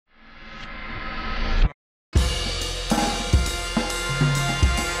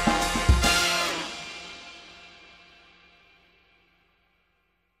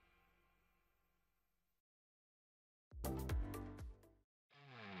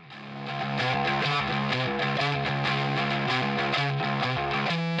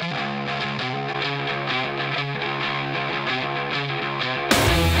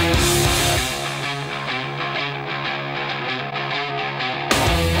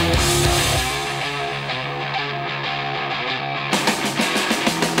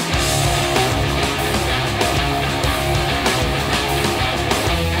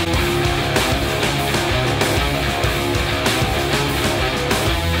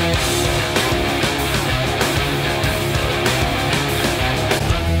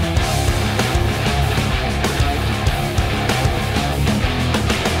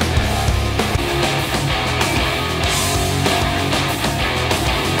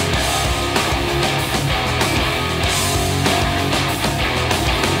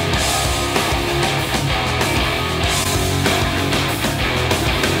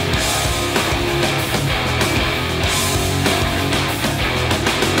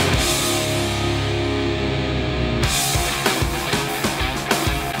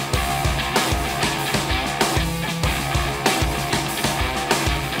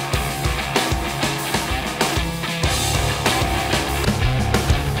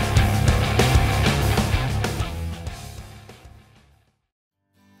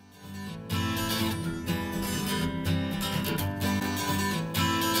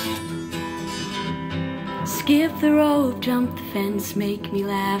Skip the rope, jump the fence, make me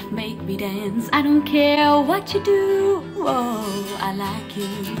laugh, make me dance. I don't care what you do, oh, I like you.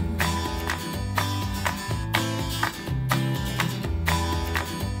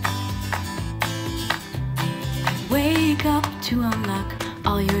 Wake up to unlock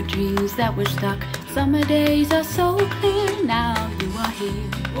all your dreams that were stuck. Summer days are so clear, now you are here.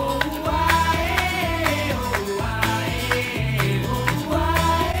 Oh,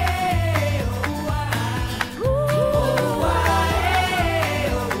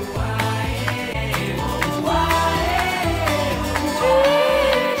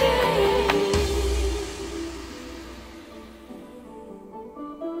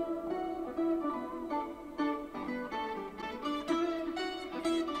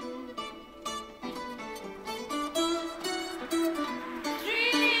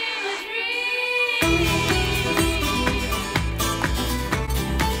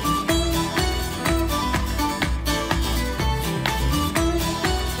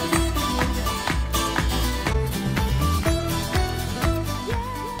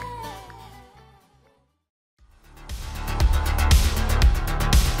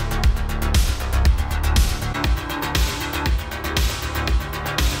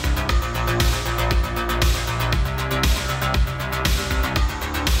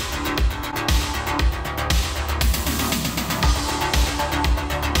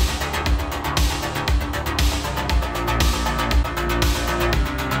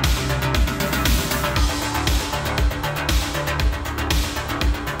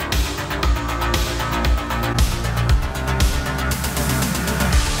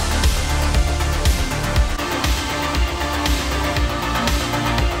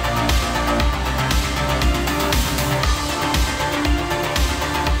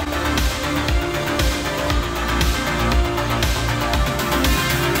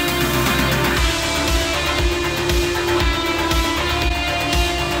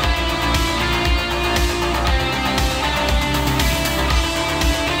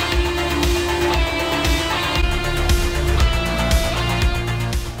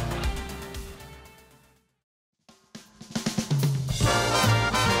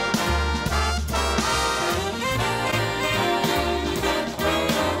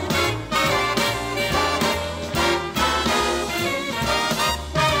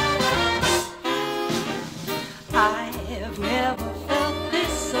 I've never felt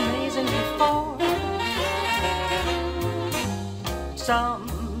this amazing before.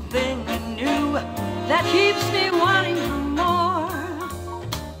 Something new that keeps me wanting more.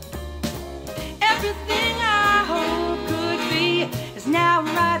 Everything I hoped could be is now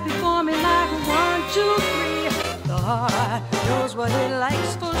right before me like 1, 2, 3. The heart knows what it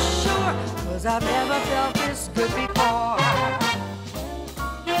likes for sure, 'cause I've never felt this good before.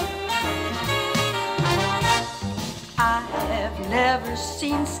 I've never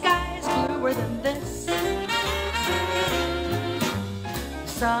seen skies bluer than this. The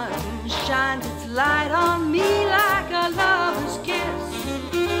sun shines its light on me like a lover's kiss.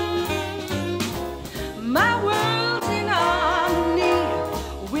 My world's in harmony,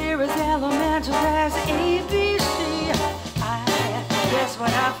 we're as elemental as ABC. I guess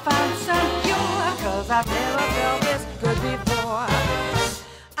what I found so pure, 'cause I've never felt this good before.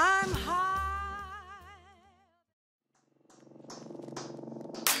 I'm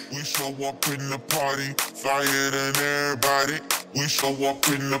We show up in the party, flyer than everybody. We show up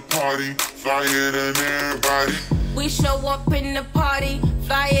in the party, flyer than everybody. We show up in the party,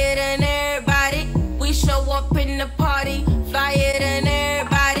 flyer than everybody. We show up in the party, flyer than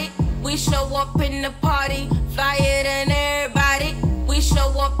everybody. We show up in the party, flyer than everybody. We show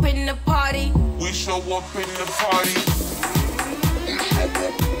up in the party. We show up in the party.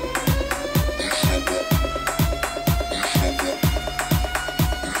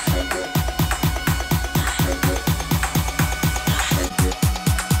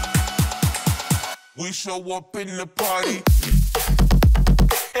 We show up in the party.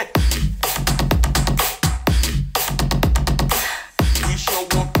 We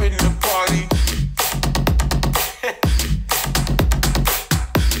show up in the party.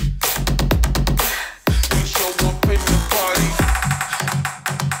 We show up in the party.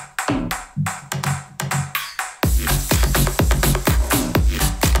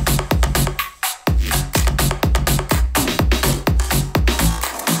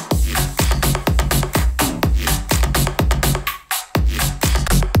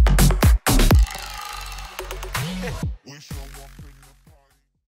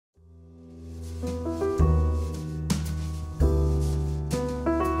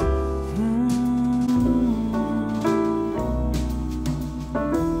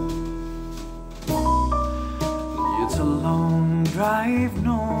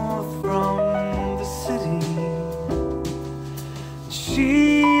 north from the city. She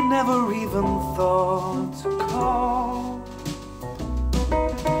never even thought to call.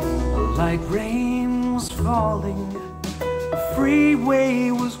 Like rain was falling, the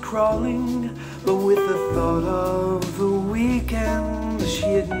freeway was crawling, but with the thought of the weekend, she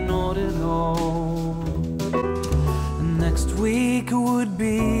ignored it all. Next week would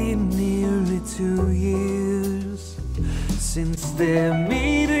be nearly 2 years since their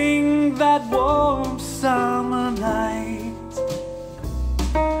meeting that warm summer night.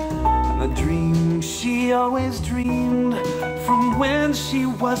 And the dream she always dreamed from when she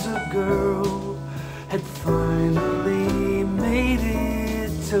was a girl had finally made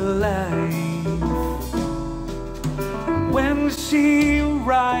it to life. When she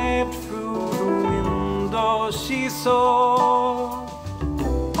arrived through the window, she saw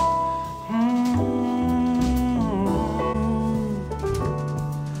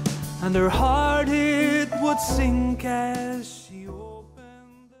and her heart it would sink as